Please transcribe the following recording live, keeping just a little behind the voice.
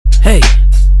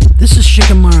This is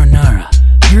Shikamaru Nara.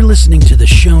 You're listening to the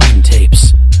Shonen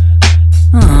Tapes.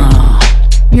 Oh,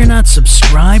 you're not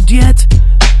subscribed yet?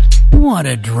 What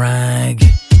a drag.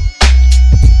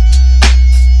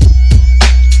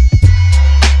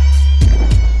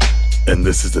 And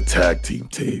this is the Tag Team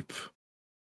Tape.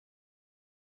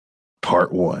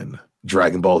 Part 1.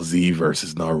 Dragon Ball Z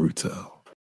versus Naruto.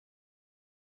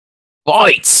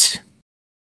 Fights!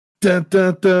 Dun,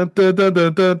 dun, dun, dun, dun,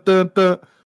 dun, dun, dun, dun.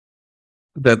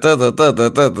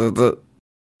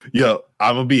 Yo,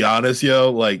 I'm gonna be honest,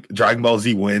 like Dragon Ball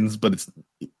Z wins, but it's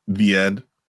the end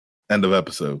of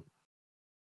episode.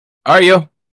 All right, yo.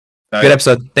 Good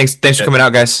episode. Thanks for coming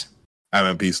out, guys. I'm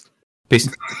in peace.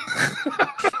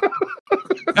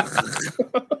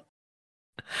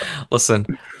 Listen,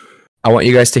 I want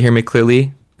you guys to hear me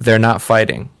clearly. They're not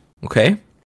fighting, okay?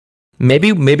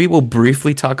 Maybe we'll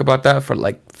briefly talk about that for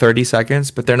like 30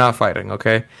 seconds, but they're not fighting,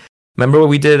 okay? Remember what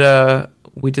we did the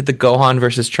Gohan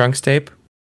versus Trunks tape?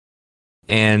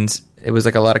 And it was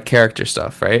like a lot of character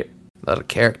stuff, right? A lot of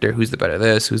character, who's the better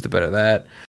this, who's the better that.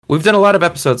 We've done a lot of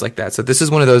episodes like that. So this is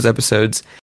one of those episodes,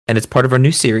 and it's part of our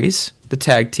new series, the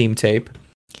Tag Team Tape,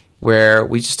 where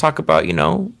we just talk about,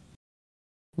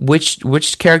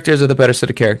 which characters are the better set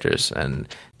of characters. And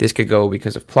this could go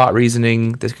because of plot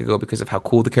reasoning. This could go because of how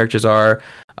cool the characters are.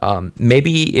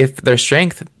 Maybe if their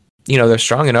strength, they're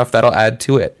strong enough, that'll add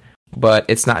to it. But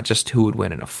it's not just who would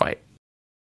win in a fight.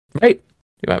 Right?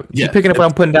 You picking up what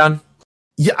I'm putting down?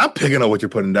 Yeah, I'm picking up what you're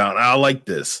putting down. I like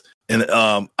this. And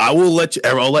I'll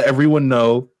let everyone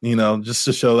know, just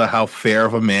to show that how fair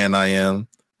of a man I am.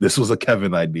 This was a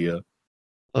Kevin idea.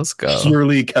 Let's go.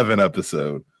 Purely Kevin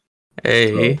episode.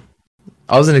 Hey. So,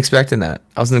 I wasn't expecting that.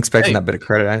 I wasn't expecting that bit of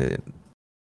credit.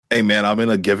 Hey, man, I'm in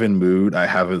a given mood. I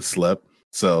haven't slept.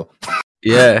 So.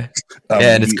 Yeah.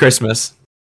 And it's Christmas.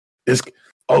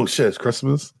 Oh, shit. It's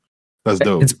Christmas? That's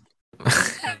dope.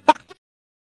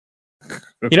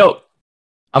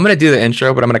 I'm going to do the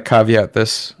intro, but I'm going to caveat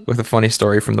this with a funny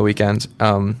story from the weekend.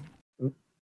 I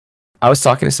was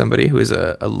talking to somebody who is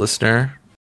a listener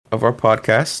of our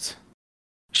podcast.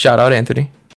 Shout out,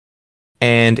 Anthony.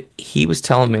 And he was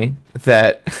telling me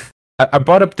that I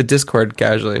brought up the Discord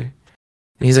casually. And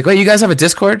he's like, wait, you guys have a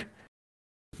Discord?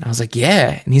 And I was like,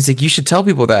 yeah. And he's like, you should tell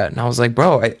people that. And I was like,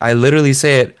 bro, I literally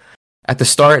say it at the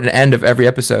start and end of every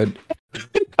episode.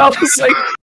 I was like...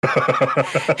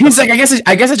 He's like, I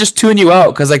guess I just tune you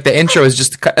out because like the intro is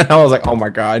just. And I was like, oh my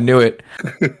god, I knew it.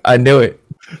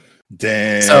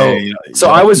 Damn. So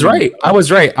I was right.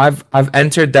 I've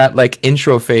entered that like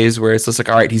intro phase where it's just like,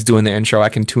 all right, he's doing the intro. I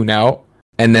can tune out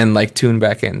and then like tune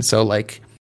back in. So like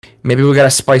maybe we gotta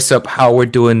spice up how we're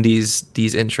doing these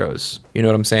intros. You know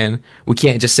what I'm saying? We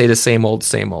can't just say the same old.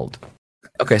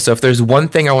 Okay, so if there's one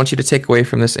thing I want you to take away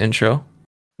from this intro,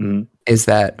 is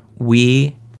that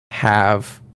we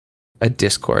have a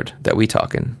Discord that we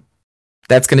talk in.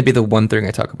 That's going to be the one thing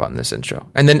I talk about in this intro.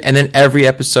 And then every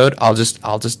episode I'll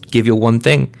just give you one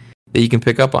thing that you can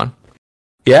pick up on.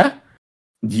 Yeah?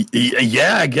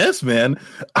 Yeah, I guess, man.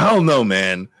 I don't know,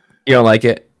 man. You don't like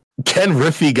it? Ken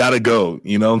Riffy got to go,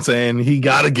 you know what I'm saying? He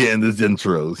got to get in this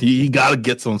intros. He got to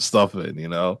get some stuff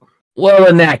in, Well,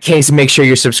 in that case, make sure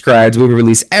you're subscribed. We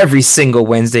release every single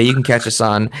Wednesday. You can catch us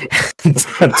on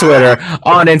Twitter,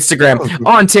 on Instagram,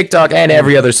 on TikTok, and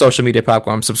every other social media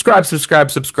platform.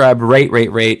 Subscribe,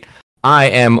 rate. I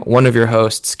am one of your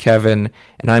hosts, Kevin,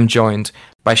 and I'm joined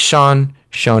by Sean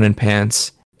Shonen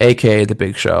Pants, a.k.a. The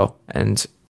Big Show. And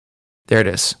there it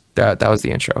is. That was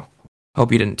the intro.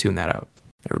 Hope you didn't tune that out,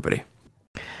 everybody.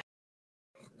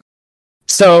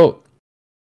 So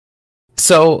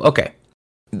okay.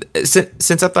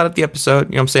 Since I thought of the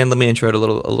episode, let me intro it a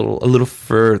little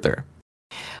further.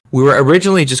 We were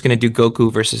originally just going to do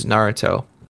Goku versus Naruto,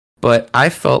 but I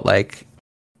felt like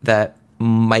that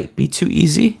might be too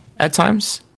easy at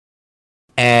times,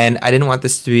 and I didn't want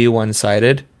this to be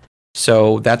one-sided,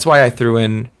 so that's why I threw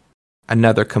in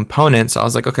another component. So I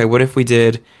was like, okay, what if we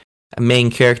did a main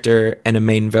character and a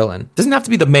main villain? It doesn't have to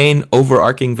be the main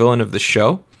overarching villain of the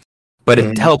show, but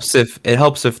it helps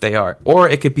if they are, or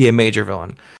it could be a major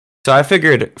villain. So I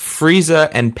figured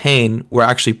Frieza and Pain were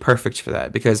actually perfect for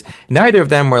that because neither of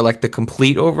them were like the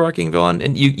complete overarching villain,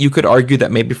 and you could argue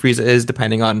that maybe Frieza is,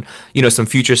 depending on some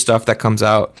future stuff that comes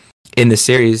out in the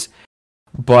series.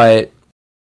 But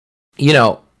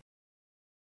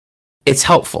it's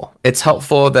helpful. It's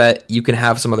helpful that you can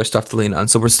have some other stuff to lean on.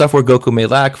 So for stuff where Goku may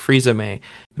lack, Frieza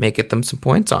may get them some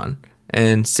points on,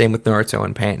 and same with Naruto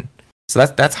and Pain. So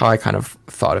that's how I kind of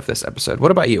thought of this episode.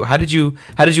 What about you? How did you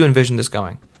envision this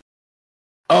going?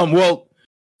 Well,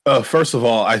 first of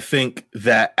all, I think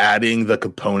that adding the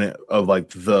component of like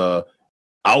the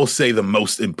I will say the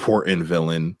most important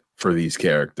villain for these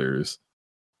characters.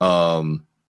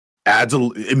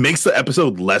 It makes the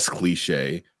episode less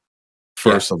cliche.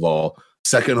 First of all,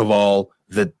 second of all,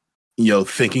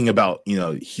 thinking about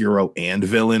hero and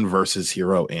villain versus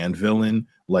hero and villain,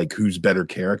 like who's better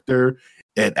character,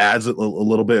 it adds a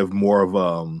little bit of more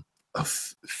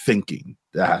of thinking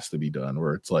that has to be done,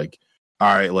 where it's like,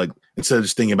 all right, like instead of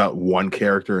just thinking about one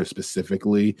character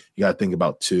specifically, you got to think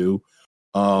about two.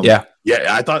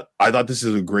 I thought this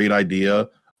is a great idea.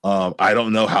 I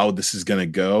don't know how this is gonna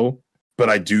go, but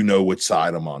I do know which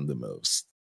side I'm on the most.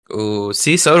 Ooh,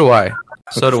 see, so do I.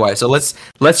 So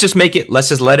let's just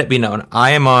let it be known.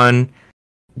 I am on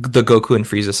the Goku and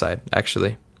Frieza side,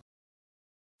 actually.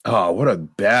 Oh, what a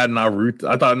bad Naruto!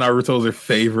 I thought Naruto was your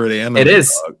favorite anime. It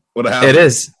is. What happened?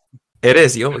 It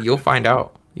is. You'll find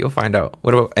out.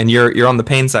 What about? And you're on the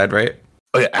pain side, right?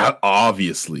 Oh, yeah,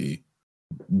 obviously.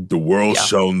 The world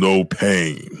shall know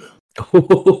pain.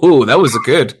 Ooh, that was a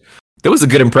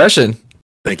good impression.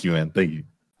 Thank you, man. Thank you.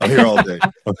 I'm here all day.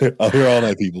 I'll hear all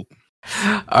night, people.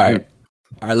 All right.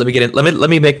 Let me get in. Let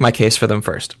me make my case for them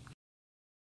first.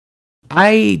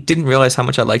 I didn't realize how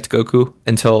much I liked Goku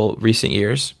until recent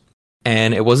years,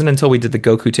 and it wasn't until we did the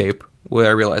Goku tape where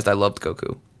I realized I loved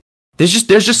Goku. There's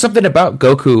just something about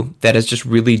Goku that has just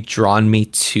really drawn me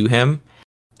to him,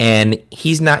 and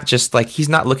he's not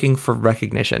looking for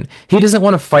recognition. He doesn't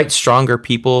want to fight stronger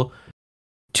people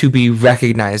to be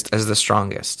recognized as the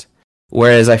strongest.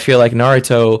 Whereas I feel like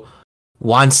Naruto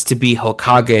wants to be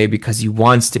Hokage because he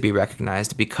wants to be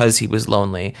recognized, because he was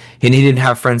lonely and he didn't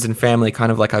have friends and family,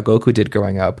 kind of like how Goku did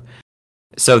growing up.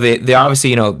 So they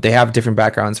obviously, they have different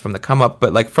backgrounds from the come up,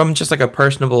 but like from just like a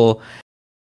personable,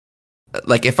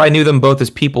 like if I knew them both as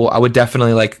people, I would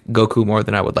definitely like Goku more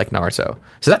than I would like Naruto.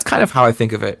 So that's kind of how I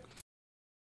think of it.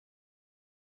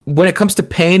 When it comes to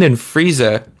Pain and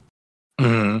Frieza,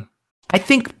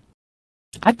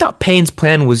 I thought Pain's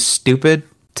plan was stupid,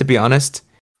 to be honest.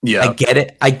 Yeah.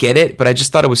 I get it, but I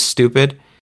just thought it was stupid.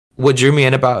 What drew me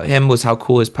in about him was how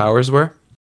cool his powers were.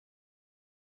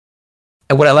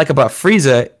 And what I like about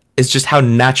Frieza is just how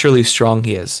naturally strong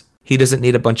he is. He doesn't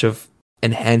need a bunch of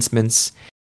enhancements.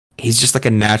 He's just like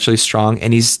a naturally strong,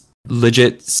 and he's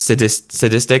legit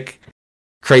sadistic,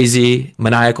 crazy,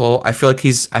 maniacal. I feel like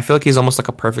he's almost like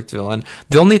a perfect villain.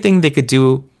 The only thing they could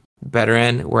do better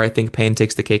in, where I think Pain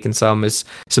takes the cake in some, is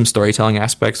some storytelling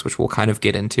aspects, which we'll kind of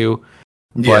get into.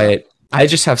 But I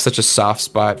just have such a soft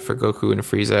spot for Goku and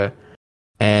Frieza,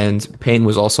 and Pain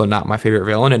was also not my favorite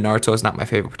villain, and Naruto is not my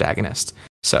favorite protagonist.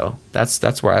 So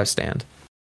that's where I stand.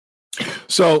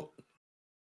 So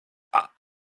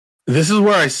this is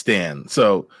where I stand.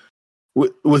 So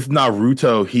with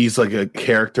Naruto, he's like a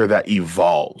character that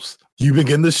evolves. You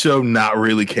begin the show not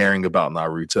really caring about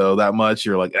Naruto that much.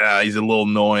 You're like, he's a little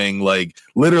annoying. Like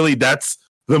literally, that's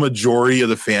the majority of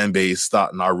the fan base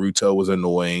thought Naruto was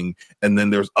annoying, and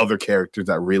then there's other characters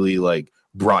that really like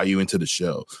brought you into the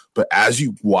show. But as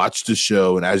you watch the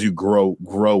show and as you grow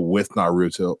with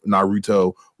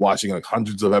Naruto watching like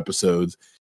hundreds of episodes,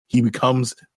 he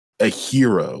becomes a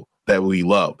hero that we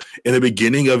love. In the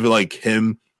beginning of like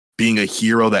him being a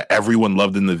hero that everyone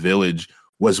loved in the village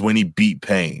was when he beat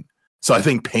Pain. So I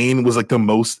think Pain was like the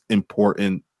most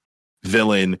important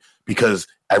villain because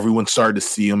everyone started to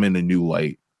see him in a new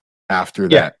light after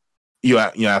that,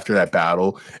 after that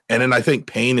battle. And then I think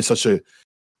Pain is such a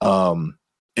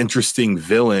interesting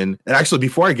villain. And actually,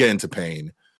 before I get into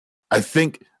Pain, I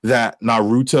think that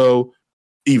Naruto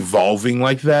evolving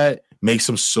like that makes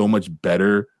him so much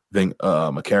better than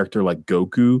a character like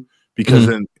Goku, because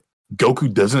then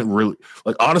Goku doesn't really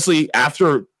like, honestly,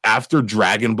 after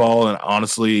Dragon Ball, and I'll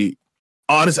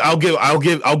give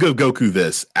Goku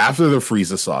this. After the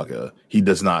Frieza saga, he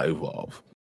does not evolve.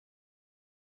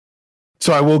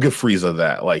 So I will give Frieza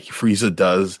that. Like Frieza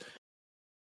does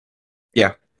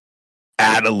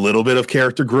add a little bit of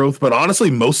character growth, but honestly,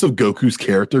 most of Goku's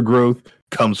character growth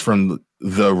comes from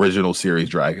the original series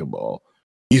Dragon Ball.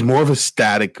 He's more of a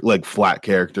static, like flat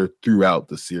character throughout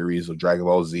the series of Dragon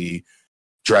Ball Z,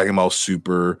 Dragon Ball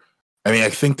Super. I mean, I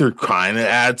think they're trying to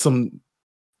add some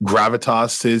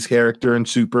gravitas to his character in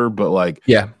Super, but like,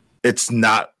 it's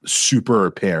not super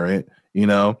apparent,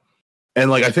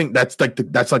 And like, I think that's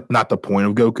not the point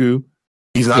of Goku.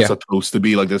 He's not supposed to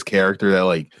be like this character that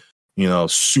like,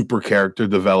 super character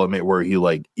development where he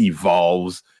like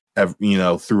evolves,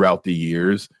 throughout the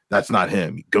years. That's not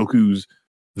him. Goku's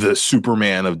the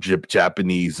Superman of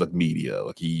Japanese like media.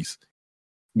 Like he's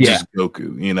just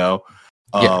Goku,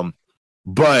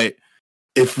 But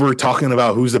if we're talking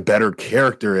about who's a better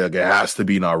character, like it has to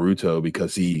be Naruto,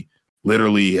 because he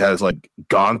literally has like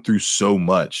gone through so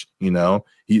much, you know,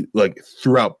 he like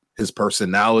throughout his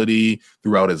personality,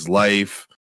 throughout his life.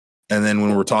 And then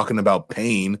when we're talking about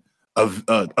Pain,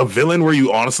 a villain where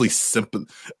you honestly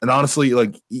honestly,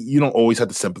 like, you don't always have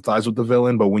to sympathize with the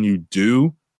villain, but when you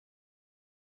do,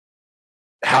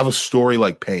 have a story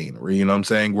like Pain, where, you know what I'm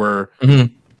saying, where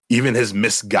even his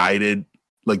misguided,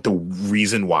 like the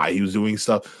reason why he was doing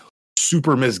stuff,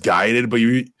 super misguided, but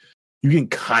you can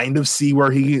kind of see where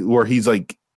he's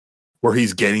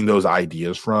getting those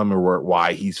ideas from, or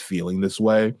why he's feeling this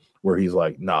way, where he's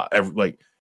like, nah,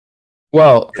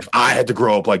 well, if I had to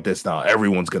grow up like this now,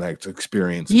 everyone's gonna have to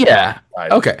experience. Yeah.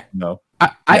 Okay. No.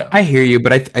 I hear you,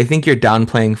 but I think you're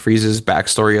downplaying Frieza's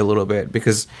backstory a little bit,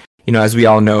 because, you know, as we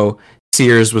all know,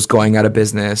 Sears was going out of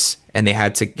business and they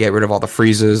had to get rid of all the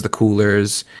Friezas, the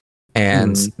Coolers,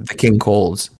 and the King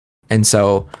Colds. And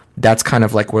so that's kind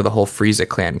of like where the whole Frieza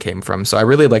clan came from. So I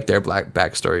really like their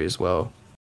backstory as well.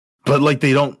 But like,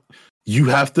 you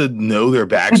have to know their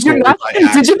backstory.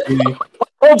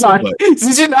 Hold on.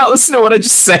 Did you not listen to what I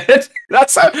just said?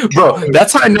 That's how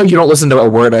I know you don't listen to a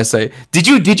word I say. Did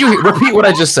you repeat what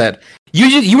I just said?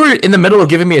 You were in the middle of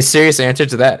giving me a serious answer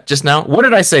to that just now. What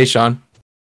did I say, Sean?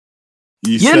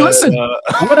 You didn't listen.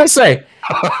 What did I say?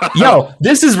 Yo,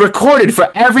 this is recorded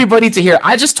for everybody to hear.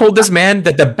 I just told this man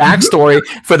that the backstory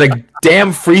for the damn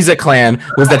Frieza clan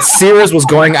was that Sears was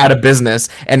going out of business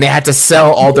and they had to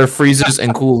sell all their Friezas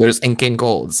and Coolers and King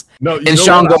Colds. No, and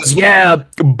Sean goes, yeah,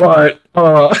 but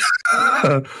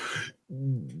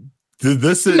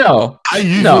this is no. I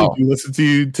usually do listen to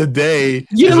you today.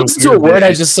 You didn't listen to a word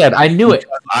I just said. I knew it.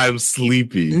 I'm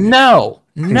sleepy. No.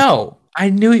 I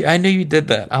knew you did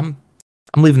that. I'm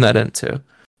leaving that in too.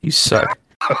 You suck.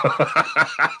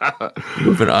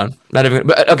 Moving on. Not even.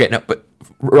 But okay, no. But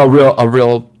a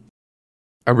real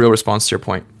response to your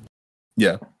point.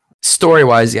 Yeah. Story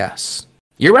wise, yes,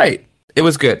 you're right. It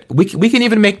was good. We can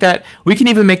even make that. We can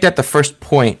even make that the first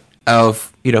point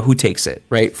of, you know, who takes it,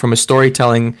 right, from a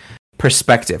storytelling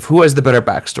perspective. Who has the better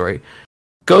backstory?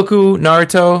 Goku,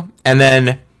 Naruto, and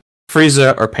then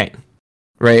Frieza or Pain,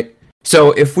 right?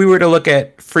 So if we were to look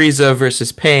at Frieza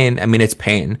versus Pain, I mean, it's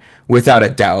Pain without a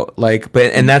doubt. Like,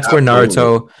 and that's where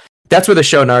Naruto, that's where the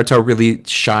show Naruto really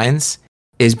shines,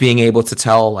 is being able to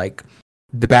tell like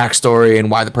the backstory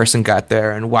and why the person got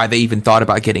there and why they even thought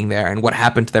about getting there and what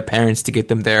happened to their parents to get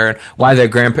them there and why their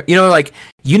grandparents, you know, like,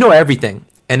 you know, everything.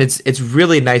 And it's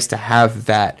really nice to have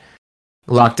that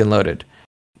locked and loaded.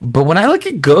 But when I look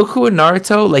at Goku and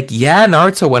Naruto, like, yeah,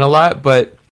 Naruto went a lot,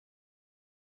 but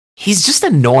he's just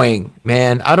annoying,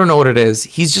 man. I don't know what it is.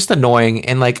 He's just annoying.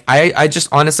 And like, I just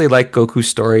honestly like Goku's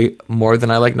story more than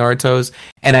I like Naruto's.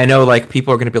 And I know like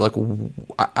people are going to be like,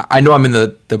 I know I'm in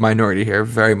the minority here,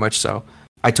 very much so.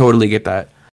 I totally get that.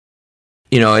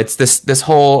 You know, it's this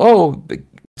whole,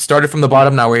 started from the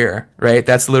bottom, now we're here, right?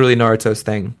 That's literally Naruto's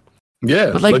thing.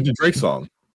 Yeah, but like the Drake song.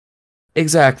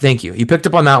 Exact. Thank you. You picked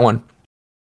up on that one.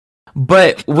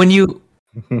 But when you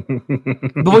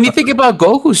think about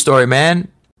Goku's story, man,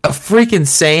 a freaking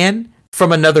Saiyan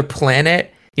from another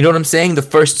planet, you know what I'm saying? The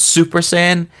first Super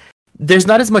Saiyan. There's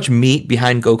not as much meat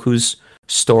behind Goku's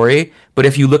story, but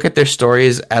if you look at their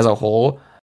stories as a whole,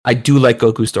 I do like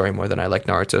Goku's story more than I like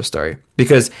Naruto's story.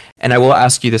 Because, and I will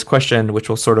ask you this question, which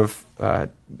will sort of,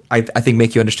 I think,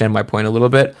 make you understand my point a little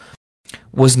bit.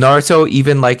 Was Naruto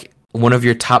even like one of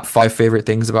your top 5 favorite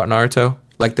things about Naruto?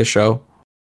 Like the show?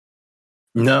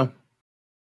 No.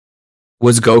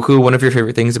 Was Goku one of your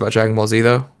favorite things about Dragon Ball Z,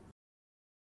 though?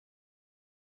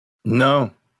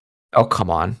 No. Oh, come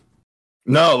on.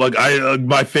 No, like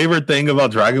my favorite thing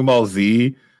about Dragon Ball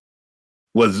Z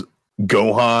was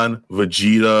Gohan,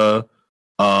 Vegeta.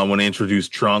 When they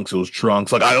introduced Trunks, it was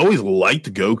Trunks. Like, I always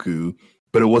liked Goku,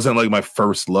 but it wasn't like my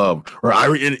first love. Or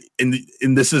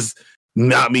and this is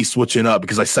not me switching up,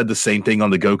 because I said the same thing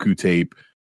on the Goku tape,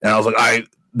 and I was like,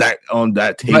 on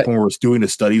that tape when we were doing the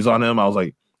studies on him, I was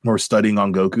like, when we're studying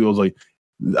on Goku,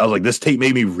 I was like, this tape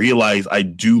made me realize I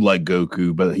do like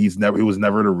Goku, but he was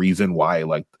never the reason why I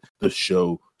liked the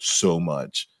show so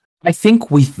much. I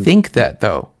think we think that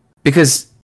though,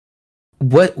 because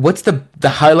what's the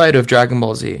highlight of Dragon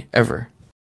Ball Z ever?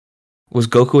 Was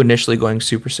Goku initially going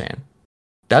Super Saiyan.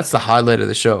 That's the highlight of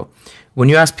the show. When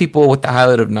you ask people what the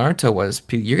highlight of Naruto was,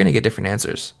 you're gonna get different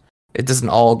answers. It doesn't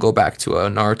all go back to a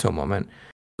Naruto moment.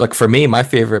 Like, for me, my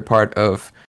favorite part of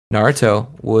Naruto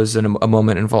was a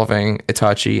moment involving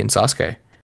Itachi and Sasuke.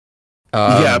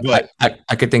 Yeah, but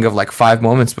I could think of like 5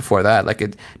 moments before that. Like,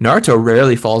 Naruto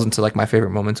rarely falls into like my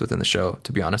favorite moments within the show,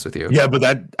 to be honest with you. Yeah, but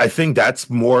I think that's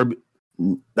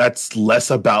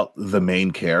less about the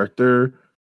main character,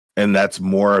 and that's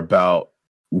more about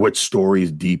which story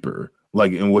is deeper,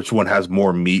 like, and which one has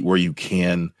more meat where you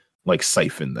can like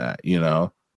siphon that, you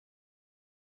know?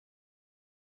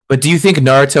 But do you think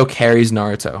Naruto carries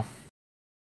Naruto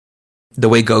the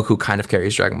way Goku kind of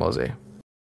carries Dragon Ball Z?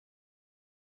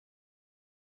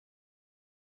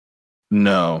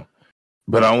 No,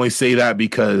 but I only say that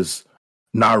because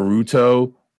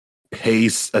Naruto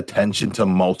pays attention to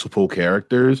multiple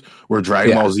characters, where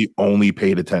Dragon Ball Z only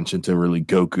paid attention to really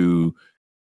Goku,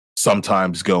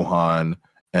 sometimes Gohan,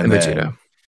 and Vegeta.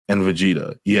 And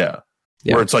Vegeta. Yeah.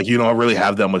 Where it's like you don't really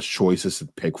have that much choices to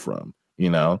pick from, you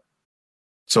know?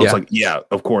 So it's like, yeah,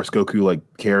 of course, Goku like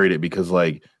carried it because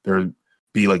like there'd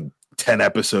be like 10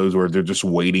 episodes where they're just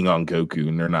waiting on Goku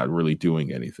and they're not really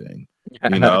doing anything,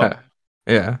 you know?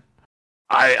 Yeah.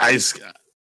 It's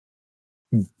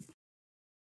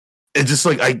just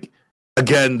like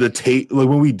again, the tape, like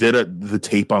when we did the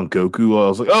tape on Goku, I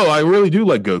was like, oh, I really do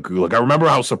like Goku. Like I remember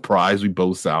how surprised we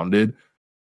both sounded.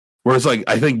 Whereas like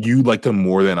I think you liked him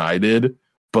more than I did,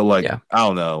 but like I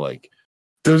don't know, like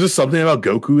there's just something about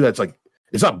Goku that's like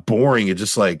it's not boring. It's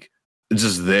just like it's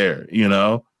just there, you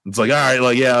know. It's like all right,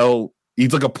 like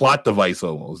he's like a plot device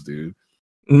almost, dude.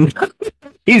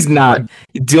 He's not.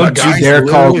 Don't you dare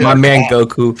call my man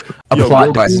Goku a plot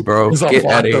device, bro. Get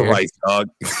out of here, dog.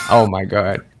 Oh my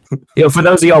god. For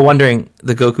those of y'all wondering,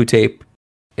 the Goku tape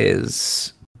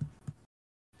is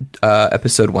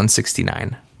episode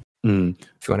 169.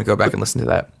 If you want to go back and listen to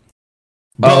that.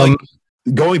 But like,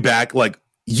 going back, like,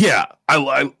 yeah, I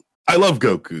love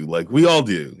Goku. Like we all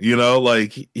do, you know.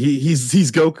 Like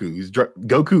he's Goku.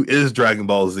 Goku is Dragon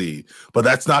Ball Z, but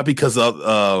that's not because of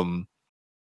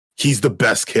he's the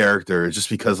best character. It's just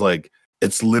because like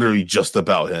it's literally just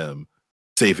about him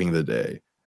saving the day.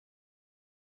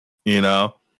 You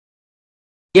know?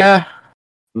 Yeah.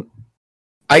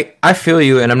 I feel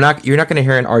you, and you're not gonna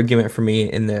hear an argument from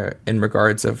me in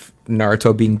regards of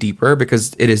Naruto being deeper,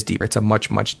 because it is deeper. It's a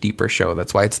much, much deeper show.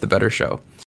 That's why it's the better show.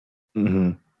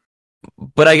 Mm-hmm.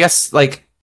 But I guess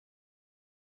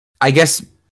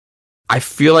I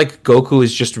feel like Goku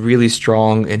is just really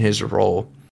strong in his role.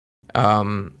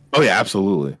 Oh yeah,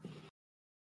 absolutely.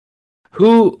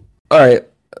 All right,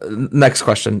 next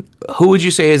question. Who would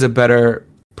you say is a better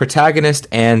protagonist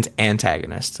and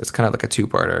antagonist? It's kind of like a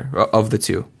two-parter of the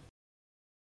two.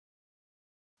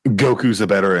 Goku's a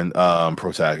better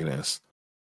protagonist.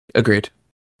 Agreed.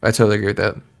 I totally agree with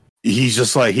that. He's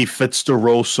just like he fits the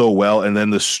role so well, and then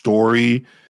the story,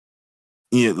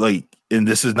 like, and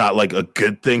this is not like a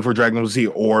good thing for Dragon Ball Z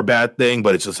or a bad thing,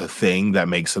 but it's just a thing that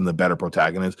makes him the better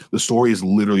protagonist. The story is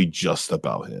literally just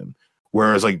about him,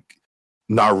 whereas like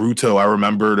Naruto, I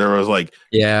remember there was like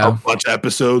a bunch of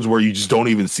episodes where you just don't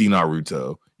even see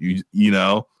Naruto, you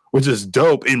know, which is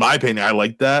dope in my opinion. I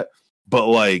like that, but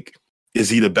like, is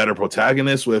he the better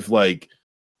protagonist? With like,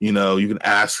 you know, you can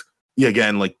ask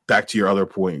again, like back to your other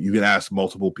point, you can ask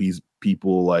multiple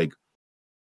people like,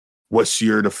 what's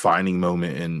your defining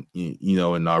moment in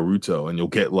Naruto, and you'll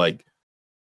get like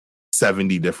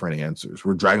 70 different answers.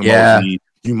 Where Dragon Ball Z,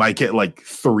 you might get like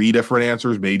 3 different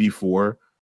answers, maybe 4.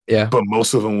 Yeah, but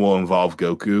most of them will involve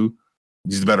Goku.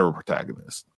 He's the better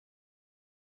protagonist.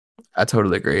 I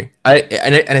totally agree. I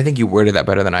think you worded that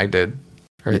better than I did,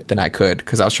 or than I could,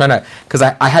 because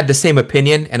I had the same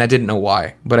opinion and I didn't know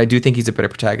why. But I do think he's a better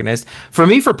protagonist for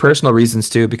me, for personal reasons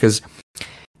too, because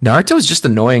Naruto is just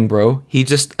annoying, bro. He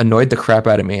just annoyed the crap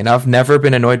out of me, and I've never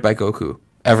been annoyed by Goku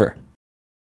ever.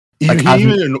 He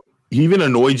even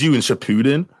annoyed you in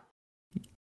Shippuden.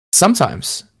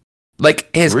 Sometimes,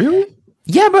 like his really.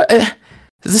 Yeah, but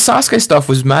the Sasuke stuff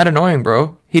was mad annoying,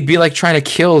 bro. He'd be like trying to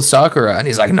kill Sakura, and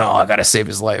he's like, "No, I gotta save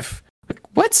his life." Like,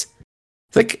 what?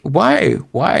 Like, why?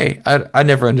 Why? I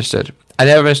never understood. I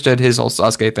never understood his whole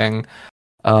Sasuke thing.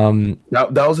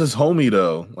 That was his homie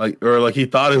though, like he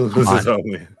thought it was his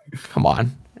homie. Come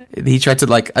on, he tried to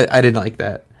like. I didn't like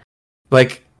that.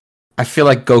 Like, I feel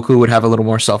like Goku would have a little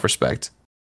more self-respect.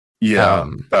 Yeah,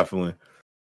 definitely.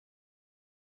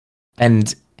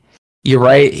 And you're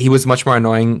right. He was much more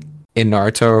annoying in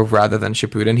Naruto rather than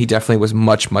Shippuden. He definitely was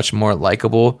much, much more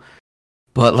likable.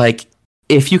 But like,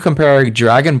 if you compare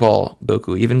Dragon Ball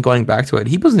Goku, even going back to it,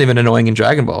 he wasn't even annoying in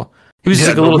Dragon Ball. He was just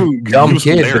like a little dumb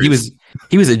kid, hilarious.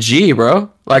 But he was a G,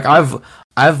 bro. Like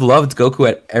I've loved Goku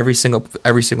at every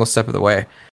single step of the way,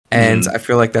 and I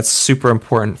feel like that's super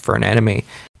important for an anime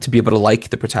to be able to like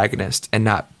the protagonist and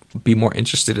not be more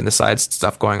interested in the side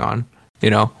stuff going on. You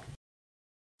know.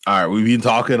 All right, we've been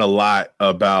talking a lot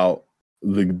about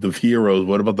the heroes.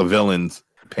 What about the villains?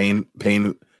 Pain,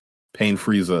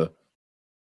 Frieza.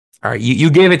 All right,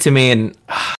 you gave it to me, and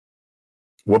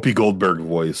Whoopi Goldberg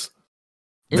voice.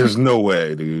 There's no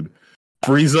way, dude.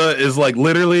 Frieza is like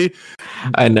literally.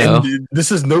 I know. And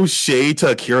this is no shade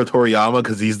to Akira Toriyama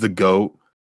because he's the GOAT.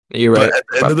 You're right. But at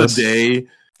the end of the day,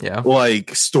 yeah,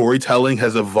 like storytelling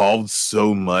has evolved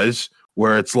so much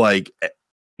where it's like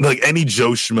any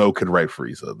Joe Schmo could write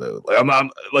Frieza though. Like I'm not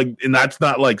like, and that's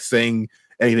not like saying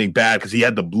anything bad because he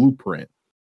had the blueprint,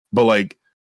 but like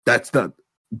that's not.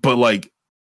 But like,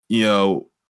 you know,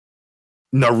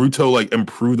 Naruto like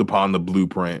improved upon the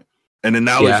blueprint, and then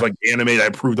now there's like anime that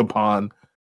improved upon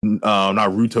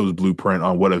Naruto's blueprint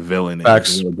on what a villain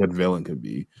is, and what a good villain could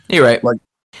be. You're right. Like,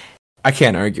 I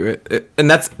can't argue it, and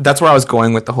that's where I was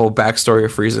going with the whole backstory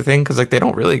of Frieza thing, because like they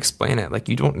don't really explain it. Like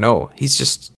you don't know. He's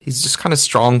just kind of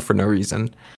strong for no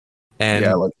reason, and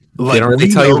they don't really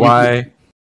tell you why.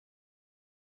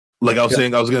 Like I was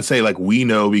saying, I was gonna say like we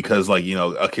know because like, you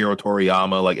know, Akira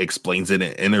Toriyama like explains it in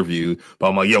an interview, but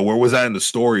I'm like, yo, where was that in the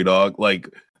story, dog? Like,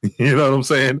 you know what I'm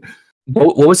saying?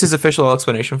 What was his official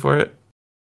explanation for it?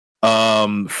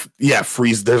 Yeah,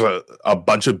 Frieza. There's a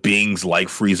bunch of beings like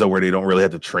Frieza where they don't really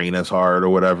have to train as hard or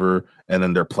whatever, and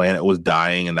then their planet was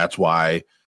dying, and that's why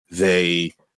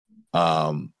they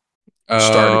started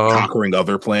conquering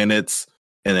other planets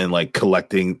and then like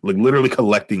literally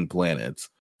collecting planets.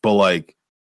 But like,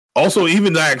 also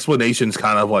even that explanation is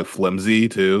kind of like flimsy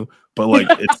too. But like,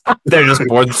 it's they're just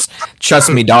bored.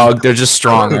 Trust me, dog. They're just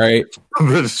strong, right?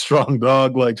 They're strong,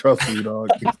 dog. Like, trust me, dog.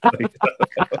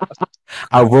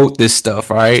 I wrote this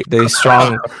stuff, all right? They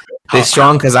strong. They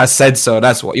strong because I said so.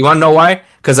 That's what you want to know why?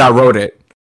 Because I wrote it.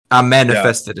 I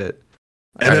manifested it.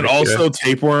 And then also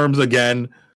tapeworms again.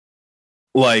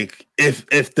 Like,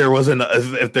 if there is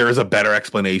a better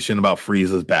explanation about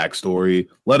Frieza's backstory,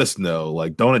 let us know.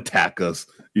 Like, don't attack us.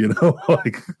 You know,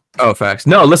 like. Oh, facts.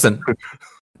 No, listen.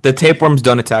 The tapeworms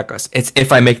don't attack us. It's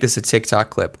if I make this a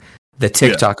TikTok clip, the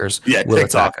TikTokers will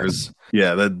attack us.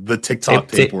 Yeah, the TikTok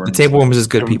tapeworms. The tapeworms is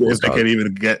good people's dog. They can't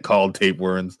even get called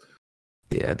tapeworms.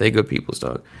 Yeah, they good people's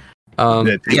dog.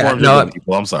 Tapeworms are good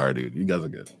people. I'm sorry, dude. You guys are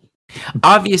good.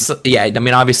 Obviously, yeah. I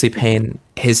mean, obviously, Pain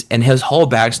his whole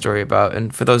backstory about,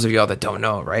 and for those of y'all that don't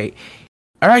know, right?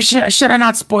 All right, should I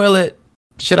not spoil it?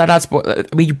 Should I not spoil it?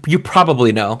 I mean, you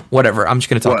probably know. Whatever. I'm just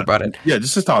going to talk about it. Yeah,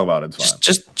 just talk about it. It's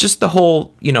fine. Just the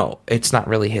whole, you know, it's not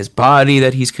really his body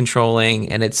that he's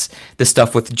controlling, and it's the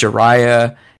stuff with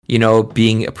Jiraiya, you know,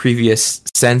 being a previous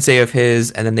sensei of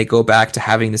his, and then they go back to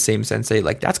having the same sensei.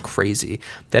 Like, that's crazy.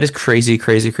 That is crazy,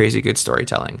 crazy, crazy good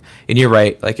storytelling. And you're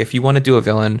right. Like, if you want to do a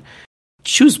villain,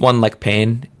 choose one like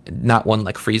Pain, not one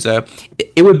like Frieza.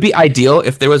 It would be ideal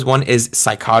if there was one as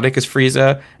psychotic as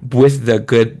Frieza with the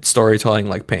good storytelling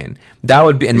like Pain. That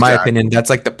would be, in my opinion, that's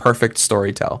like the perfect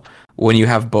storytell when you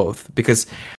have both. Because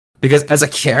as a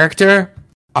character,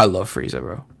 I love Frieza,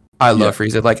 bro. I love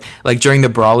Frieza. Like during the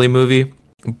Broly movie,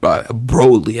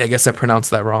 Broly, I guess I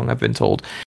pronounced that wrong, I've been told.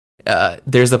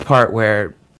 There's a part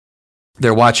where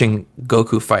they're watching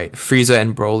Goku fight Frieza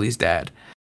and Broly's dad.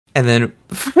 And then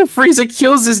Frieza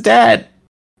kills his dad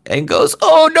and goes,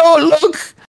 "Oh no,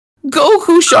 look!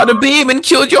 Goku shot a beam and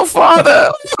killed your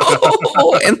father!"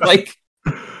 And like,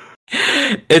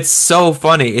 it's so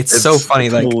funny. It's so funny.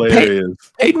 Like,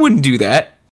 Pain wouldn't do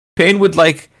that. Pain would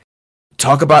like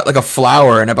talk about like a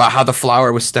flower and about how the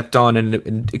flower was stepped on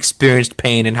and experienced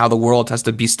pain and how the world has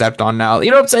to be stepped on now. You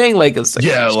know what I'm saying? Like, it's like,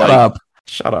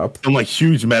 shut up. Some like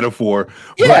huge metaphor.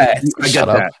 Yeah, I get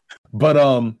that.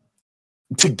 But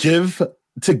to give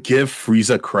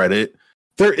Frieza credit,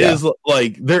 there is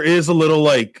a little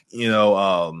like, you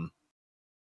know,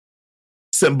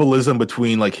 symbolism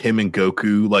between like him and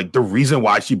Goku. Like the reason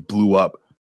why she blew up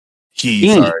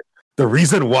the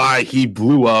reason why he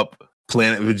blew up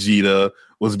Planet Vegeta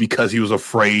was because he was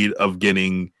afraid of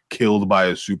getting killed by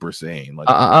a Super Saiyan. Like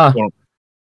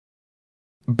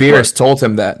Beerus told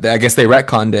him that. I guess they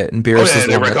retconned it, and Beerus is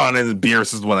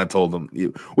the one that told him,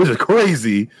 which is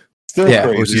crazy. Still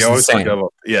crazy. Which is insane.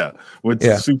 Which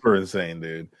is super insane,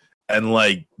 dude. And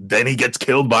like, then he gets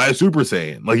killed by a Super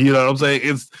Saiyan. Like, you know what I'm saying?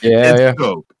 It's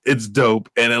dope. It's dope,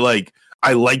 and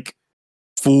I like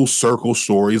full circle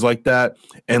stories like that.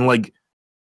 And like,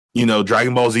 you know,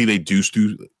 Dragon Ball Z, they do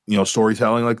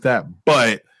storytelling like that,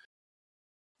 but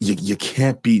you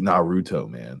can't beat Naruto,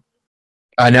 man.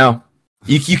 I know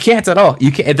you can't at all.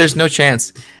 You can't. There's no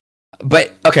chance.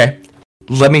 But okay.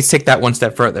 Let me take that one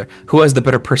step further. Who has the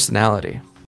better personality?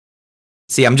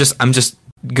 See, I'm just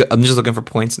looking for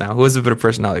points now. Who has the better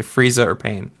personality, Frieza or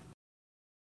Pain?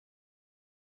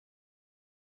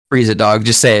 Frieza, dog.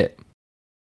 Just say it.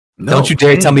 No, don't you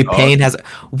dare tell me Pain has.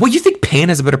 What, you think Pain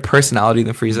has a better personality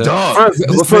than Frieza?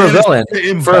 For a villain.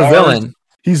 For a villain,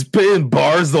 he's spitting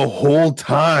bars the whole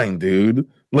time, dude.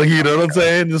 Like, you know what I'm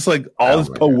saying? Just like all this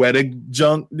poetic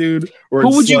junk, dude.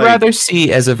 Who would you rather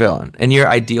see as a villain in your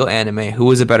ideal anime?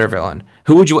 Who is a better villain?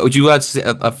 Who would you rather see?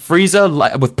 A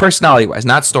Frieza with personality wise,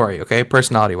 not story, okay?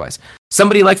 Personality wise,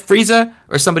 somebody like Frieza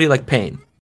or somebody like Pain?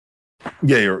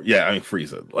 Yeah, I mean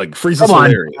Frieza. Like Frieza's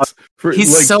hilarious.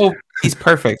 He's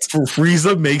perfect.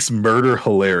 Frieza makes murder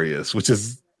hilarious, which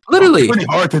is literally pretty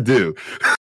hard to do.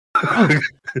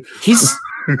 He's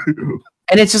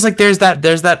and it's just like there's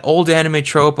that old anime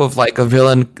trope of like a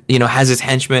villain, has his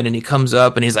henchman and he comes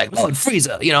up and he's like, "Lord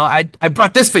Frieza, I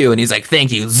brought this for you," and he's like,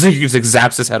 "Thank you." He just like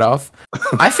zaps his head off.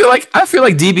 I feel like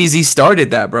DBZ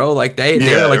started that, bro. Like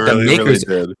they're like the makers.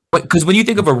 Because when you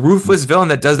think of a ruthless villain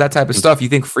that does that type of stuff, you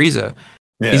think Frieza.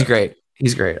 Yeah. He's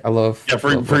great. I love. Yeah,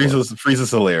 Frieza's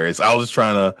hilarious. I was just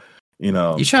trying to,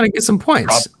 You're trying to get some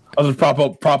points. I was just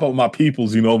prop up my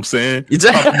peoples. You know what I'm saying?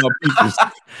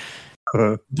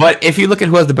 But if you look at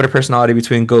who has the better personality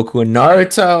between Goku and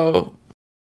Naruto,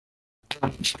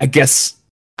 I guess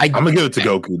I'm gonna give it to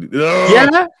Goku.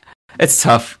 Yeah, it's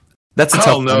tough. That's a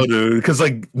tough one. No, dude. Because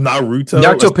like Naruto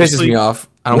pisses me off.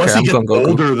 I don't care. I'm going Goku.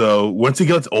 Older though, once he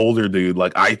gets older, dude,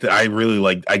 like I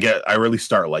really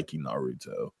start liking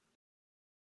Naruto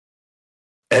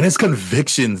and his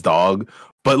convictions, dog.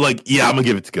 But like, yeah, I'm gonna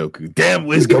give it to Goku.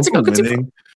 Damn, is Goku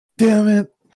winning? Damn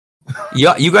it.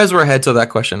 Yeah, you guys were ahead to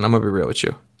that question. I'm gonna be real with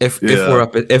you. If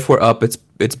we're up,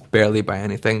 it's barely by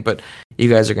anything. But you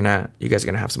guys are gonna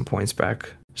have some points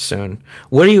back soon.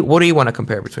 What do you want to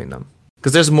compare between them?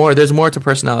 Because there's more to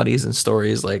personalities and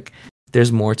stories. Like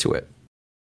there's more to it.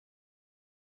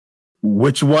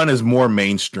 Which one is more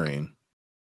mainstream?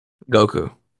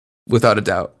 Goku, without a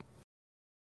doubt.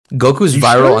 Goku's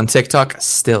viral on TikTok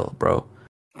still, bro.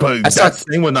 But that's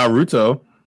the thing with Naruto.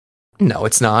 No,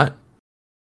 it's not.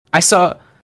 I saw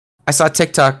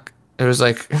TikTok. It was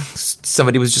like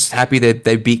somebody was just happy that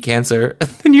they beat cancer.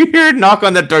 And you hear a knock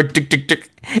on the door. Tick, tick, tick.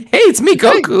 Hey, it's me,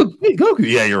 Goku. Hey, Goku.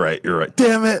 Yeah, you're right.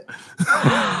 Damn it.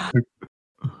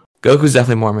 Goku's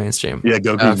definitely more mainstream. Yeah,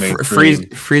 Goku's mainstream.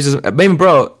 Frieza's. I mean,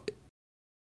 bro,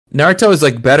 Naruto is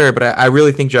like better, but I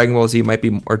really think Dragon Ball Z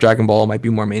or Dragon Ball might be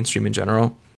more mainstream in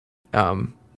general.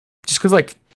 Just because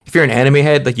like if you're an anime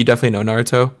head, like you definitely know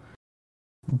Naruto,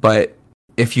 but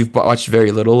if you've watched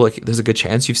very little, like there's a good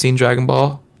chance you've seen Dragon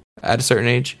Ball at a certain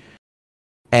age.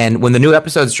 And when the new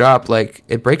episodes drop, like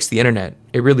it breaks the internet.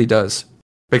 It really does.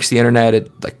 Breaks the internet.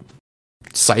 It like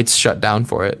sites shut down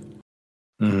for it.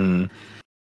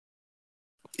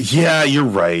 Yeah, you're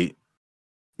right.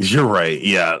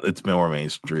 Yeah, it's more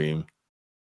mainstream.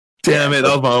 Damn it,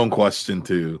 that was my own question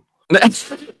too.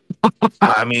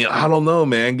 I mean, I don't know,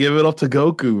 man. Give it up to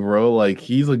Goku, bro. Like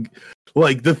he's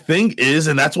like the thing is,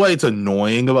 and that's why it's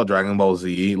annoying about Dragon Ball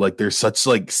Z. Like there's such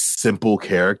like simple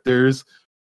characters,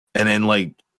 and then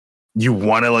like you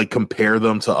want to like compare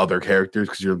them to other characters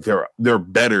because they're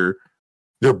better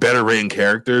written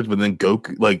characters. But then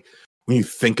Goku, like when you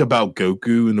think about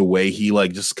Goku and the way he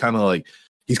like just kind of like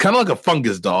he's kind of like a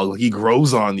fungus dog. Like he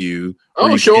grows on you.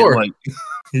 Oh sure, like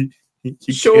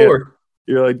sure.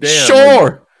 You're like damn,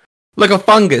 sure. Like a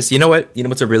fungus. You know what? You know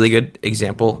what's a really good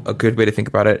example? A good way to think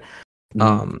about it.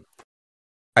 I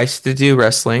used to do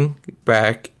wrestling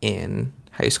back in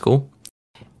high school,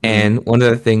 and one of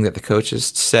the things that the coaches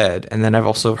said, and then I've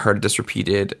also heard this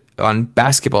repeated on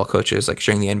basketball coaches, like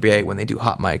during the NBA when they do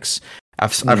hot mics.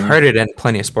 I've heard it in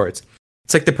plenty of sports.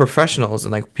 It's like the professionals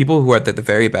and like people who are the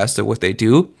very best at what they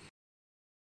do.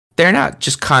 They're not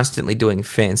just constantly doing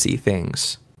fancy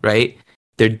things, right?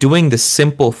 They're doing the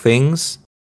simple things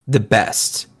the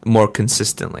best, more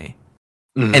consistently.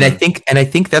 And I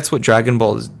think that's what Dragon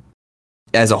Ball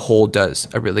as a whole does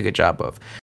a really good job of.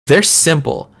 They're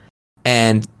simple,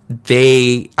 and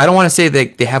I don't want to say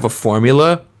that they have a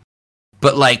formula,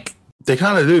 but like they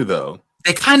kind of do though.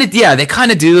 They kind of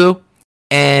do,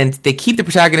 and they keep the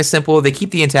protagonist simple. They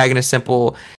keep the antagonist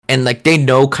simple, and like they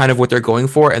know kind of what they're going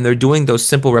for, and they're doing those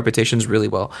simple repetitions really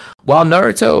well. While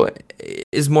Naruto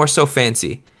is more so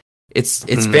fancy. It's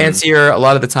fancier a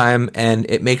lot of the time, and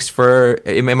it makes for,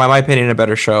 in my opinion, a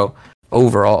better show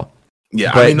overall.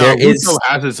 Yeah, but I mean, Naruto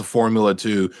has its formula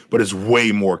too, but it's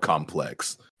way more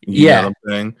complex. You know what I'm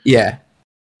saying? Yeah,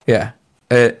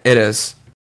 it is.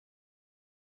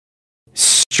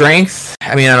 Strength.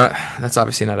 I mean, that's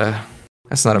obviously not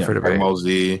for debate.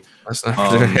 Z. That's not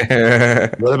for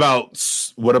debate.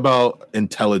 What about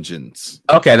intelligence?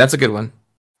 Okay, that's a good one.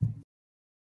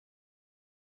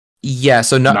 Yeah,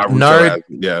 so Naruto.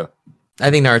 Yeah, I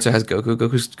think Naruto has Goku.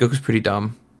 Goku's pretty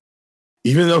dumb.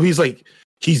 Even though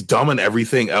he's dumb in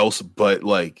everything else, but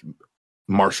like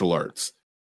martial arts.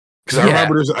 Because I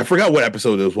remember I forgot what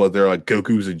episode it was. They're like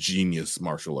Goku's a genius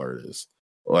martial artist.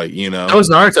 Like, you know. That was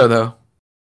Naruto though.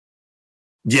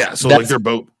 Yeah, so That's- like they're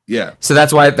both. Yeah, So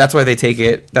that's why they take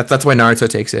it. That's why Naruto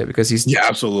takes it, because he's yeah,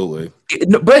 absolutely.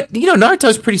 But you know,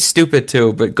 Naruto's pretty stupid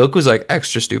too. But Goku's like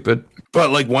extra stupid.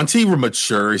 But like once he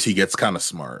matures, he gets kind of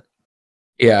smart.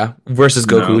 Yeah. Versus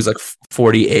No. Goku, who's like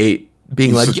 48,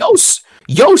 being like, yo,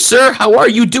 sir, how are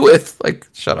you doeth? Like,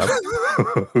 shut up,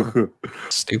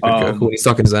 stupid Goku. When he's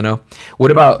talking to Zeno.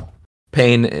 What about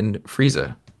Pain and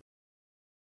Frieza?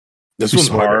 This Who's one's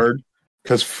smarter? hard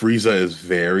because Frieza is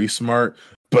very smart,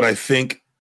 but I think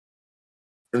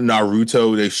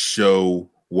Naruto, they show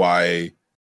why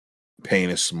Pain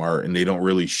is smart, and they don't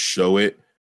really show it.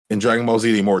 In Dragon Ball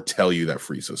Z, they more tell you that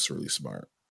Frieza's really smart.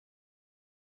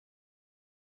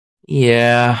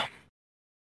 Yeah.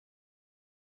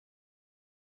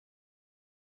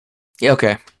 Yeah.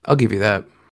 Okay, I'll give you that.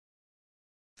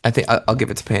 I think I'll give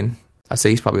it to Pain. I'll say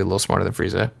he's probably a little smarter than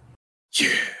Frieza.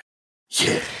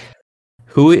 Yeah.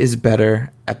 Who is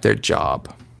better at their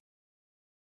job?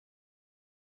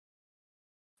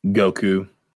 Goku.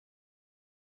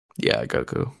 Yeah,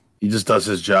 Goku. He just does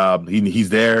his job. He's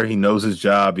there. He knows his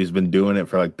job. He's been doing it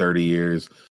for like 30 years.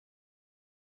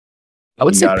 I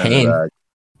would He say got into Pain. that.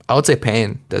 I would say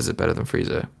Pain does it better than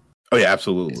Frieza. Oh yeah,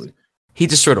 absolutely. He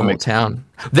destroyed a I whole mean- town.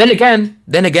 Then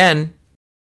again,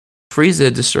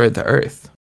 Frieza destroyed the Earth.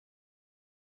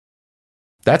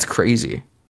 That's crazy.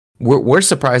 We're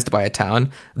surprised by a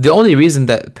town. The only reason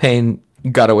that Pain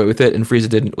got away with it and Frieza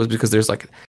didn't was because there's like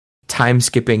time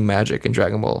skipping magic in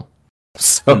Dragon Ball.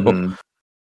 So Mhm.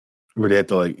 Where they have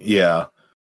to like, yeah.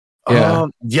 Yeah.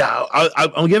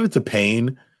 I'll give it to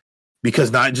Pain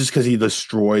because not just because he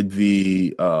destroyed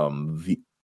the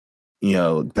you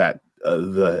know that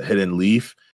the hidden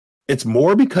leaf. It's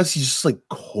more because he's just like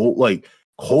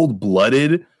cold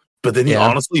blooded, but then he Yeah.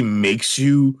 honestly makes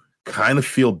you kind of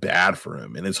feel bad for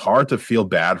him, and it's hard to feel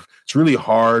bad. It's really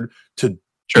hard to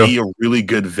be a really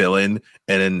good villain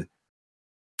and then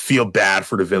feel bad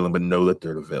for the villain, but know that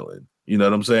they're the villain. You know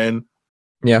what I'm saying?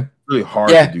 Yeah. It's really hard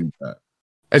Yeah. to do that.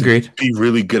 Agreed. Be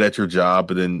really good at your job,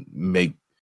 but then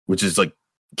which is like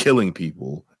killing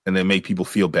people, and then make people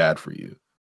feel bad for you.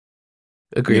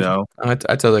 Agreed. You know? I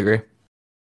totally agree.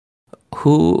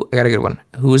 I got a good one.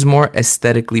 Who is more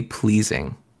aesthetically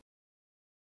pleasing?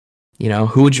 You know,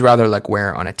 who would you rather like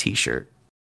wear on a t-shirt?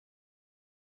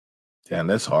 Damn,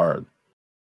 that's hard.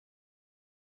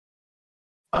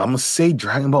 I'm gonna say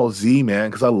Dragon Ball Z, man,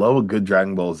 because I love a good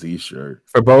Dragon Ball Z shirt.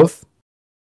 For both?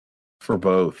 For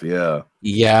both, yeah.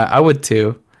 Yeah, I would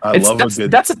too.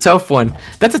 Good. That's a tough one.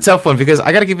 That's a tough one because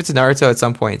I gotta give it to Naruto at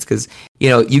some points because you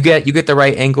know you get the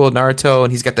right angle of Naruto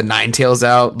and he's got the nine tails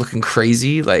out looking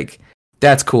crazy, like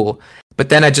that's cool. But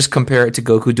then I just compare it to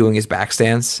Goku doing his back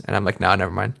stance and I'm like, nah,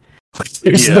 never mind.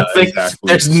 There's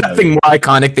nothing more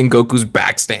iconic than Goku's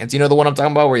back stance. You know the one I'm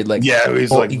talking about where he like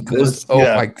he goes,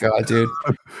 my god, dude.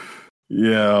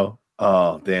 Yeah.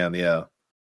 Oh damn, yeah.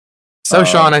 So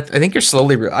Sean, I think you're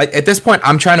slowly. At this point,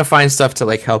 I'm trying to find stuff to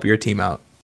like help your team out.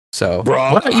 So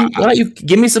bro, why don't you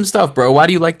give me some stuff, bro? Why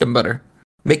do you like them better?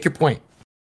 Make your point.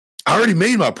 I already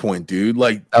made my point, dude.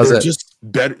 Like just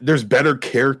better. There's better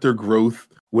character growth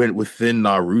within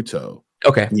Naruto.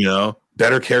 Okay, you know,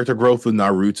 better character growth with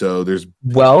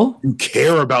Naruto. You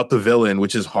care about the villain,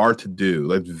 which is hard to do.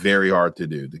 Like very hard to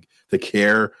do. To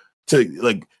care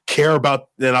about.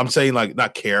 And I'm saying like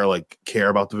not care about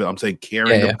the villain. I'm saying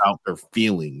caring about their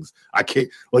feelings. I can't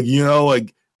towards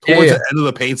the end of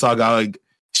the Pain Saga, I like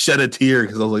shed a tear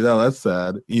because I was like, oh, that's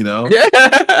sad. You know. Yeah.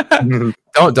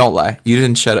 don't lie. You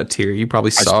didn't shed a tear. You probably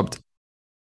sobbed.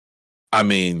 I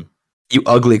mean, you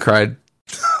ugly cried.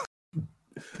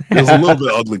 It was a little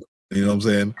bit ugly. You know what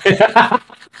I'm saying?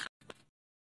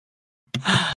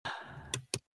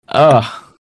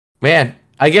 Oh man,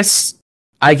 I guess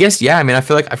yeah. I mean, I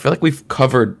feel like we've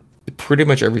covered pretty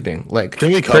much everything. Like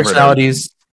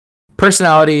personalities,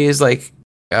 like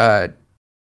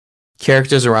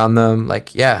characters around them.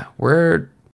 Like, yeah, we're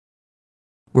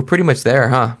pretty much there,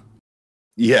 huh?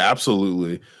 Yeah,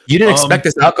 absolutely. You didn't expect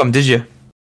this outcome, did you?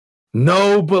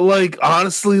 No, but like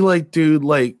honestly, like dude,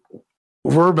 like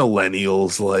we're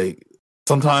millennials. Like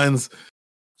sometimes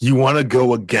you want to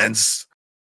go against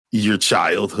your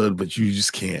childhood, but you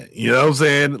just can't. You know what I'm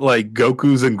saying? Like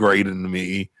Goku's ingrained into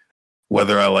me,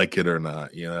 whether I like it or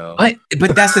not. You know.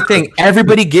 But that's the thing.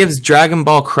 Everybody gives Dragon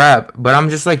Ball crap, but I'm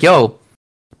just like, yo,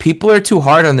 people are too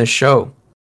hard on this show.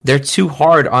 They're too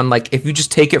hard on like if you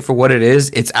just take it for what it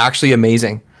is, it's actually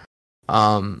amazing.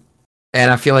 And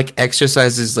I feel like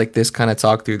exercises like this kind of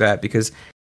talk through that because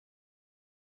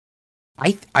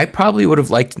I probably would have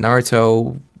liked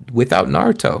Naruto without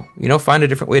Naruto. You know, find a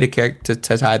different way to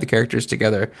tie the characters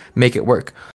together, make it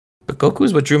work. But Goku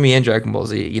is what drew me in Dragon Ball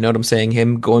Z. You know what I'm saying?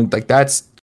 Him going like that's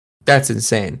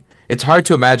insane. It's hard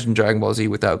to imagine Dragon Ball Z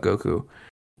without Goku,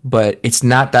 but it's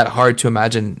not that hard to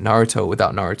imagine Naruto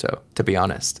without Naruto, to be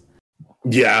honest.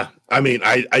 Yeah, I mean,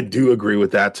 I do agree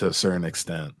with that to a certain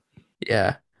extent.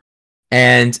 Yeah,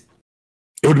 and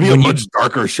it would be a much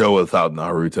darker show without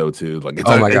Naruto too. Like, it's,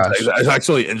 it's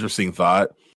actually an interesting thought.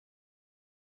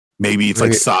 Maybe it's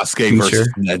like Sasuke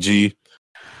versus Neji.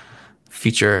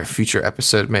 Future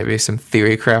episode, maybe some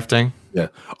theory crafting. Yeah,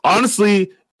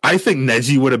 honestly, I think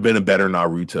Neji would have been a better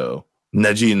Naruto.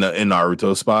 Neji in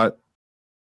Naruto spot.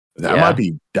 That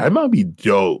might be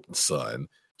dope, son.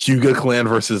 Hyuga clan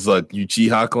versus like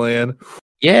Uchiha clan.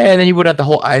 Yeah, and then you would have the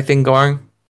whole eye thing going.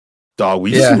 Dog,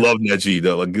 we just love Neji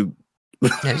though. Like,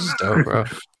 Neji's dope, bro.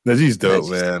 Neji's dope,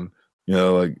 man. You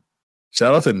know, like,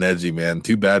 shout out to Neji, man.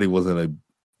 Too bad he wasn't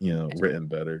written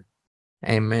better.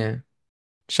 Amen.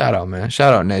 Shout out, man.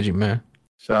 Shout out Neji, man.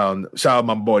 Shout out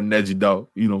my boy Neji, dog.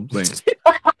 You know what I'm saying?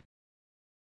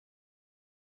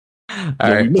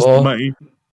 All right. Well, all right.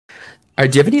 Do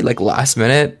you have any like last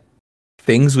minute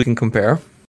things we can compare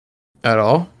at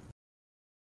all?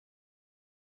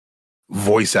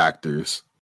 Voice actors,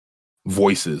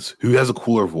 voices. Who has a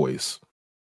cooler voice?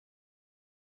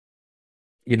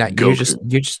 You're not. You're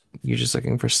just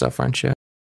looking for stuff, aren't you?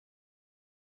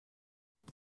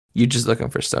 You're just looking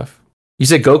for stuff. You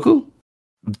said Goku?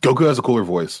 Goku has a cooler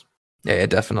voice. Yeah,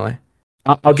 definitely.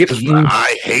 I'll give.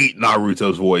 I hate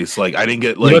Naruto's voice. Like, I didn't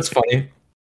get like. You know what's funny?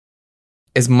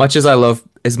 As much as I love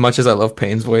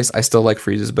Pain's voice, I still like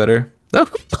Frieza's better.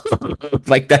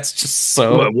 Like, that's just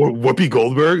so. Whoopi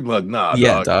Goldberg? Like, nah.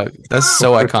 Yeah, dog. That's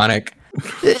so iconic.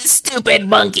 Stupid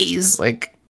monkeys.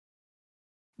 Like,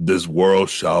 this world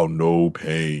shall know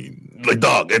pain. Like,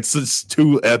 dog, it's just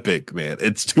too epic, man.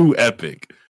 It's too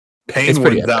epic. Pain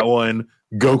wins that one.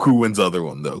 Goku wins the other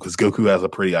one though, because Goku has a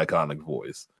pretty iconic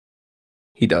voice.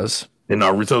 He does. And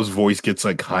Naruto's voice gets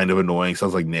like kind of annoying.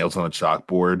 Sounds like nails on a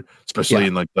chalkboard, especially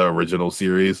in like the original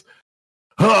series.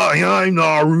 Hi, I'm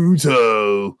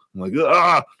Naruto. I'm like,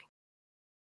 ah.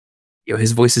 Yo,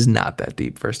 his voice is not that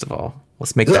deep. First of all,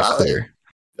 let's make that clear.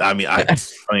 I mean,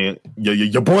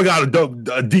 your boy got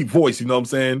a deep voice. You know what I'm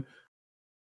saying?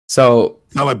 So,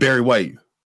 not like Barry White.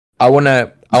 I want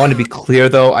to be clear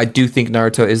though. I do think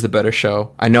Naruto is the better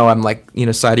show. I know I'm like,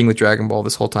 siding with Dragon Ball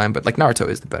this whole time, but like Naruto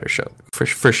is the better show for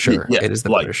sure. Yeah, it is the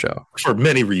better show for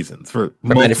many reasons. For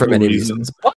many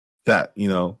reasons. That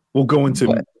we'll go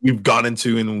into. We've gone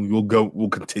into, and we'll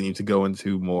continue to go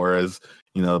into more as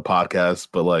the podcast.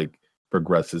 But like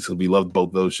progresses, because we loved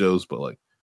both those shows. But like,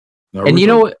 Naruto, and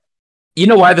you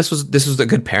know why this was a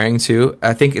good pairing too.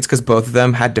 I think it's because both of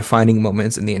them had defining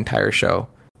moments in the entire show.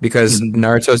 Because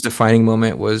Naruto's defining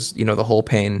moment was, the whole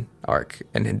Pain arc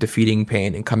and defeating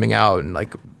Pain and coming out and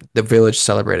like the village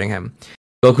celebrating him.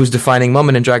 Goku's defining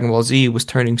moment in Dragon Ball Z was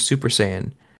turning Super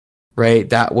Saiyan, right?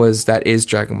 That is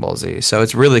Dragon Ball Z. So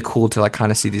it's really cool to like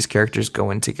kind of see these characters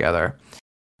going together.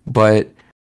 But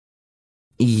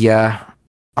yeah,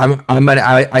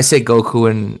 I say Goku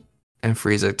and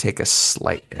Frieza take a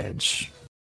slight edge.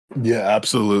 Yeah,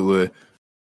 absolutely.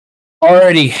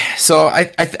 Alrighty, so I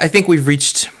think we've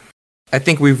reached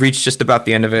just about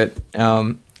the end of it.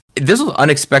 This was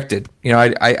unexpected.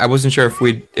 I wasn't sure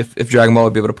if Dragon Ball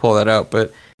would be able to pull that out,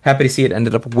 but happy to see it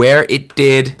ended up where it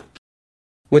did.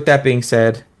 With that being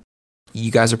said, you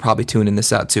guys are probably tuning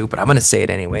this out too, but I'm gonna say it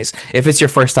anyways. If it's your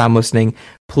first time listening,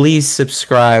 please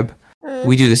subscribe.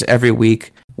 We do this every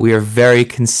week. We are very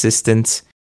consistent.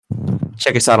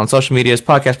 Check us out on social medias,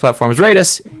 podcast platforms, rate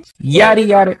us, yada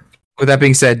yada. With that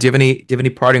being said, do you have any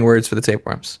parting words for the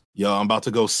tapeworms? Yo, I'm about to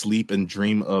go sleep and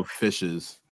dream of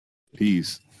fishes.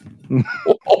 Peace.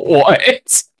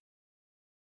 What?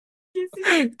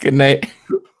 Good night.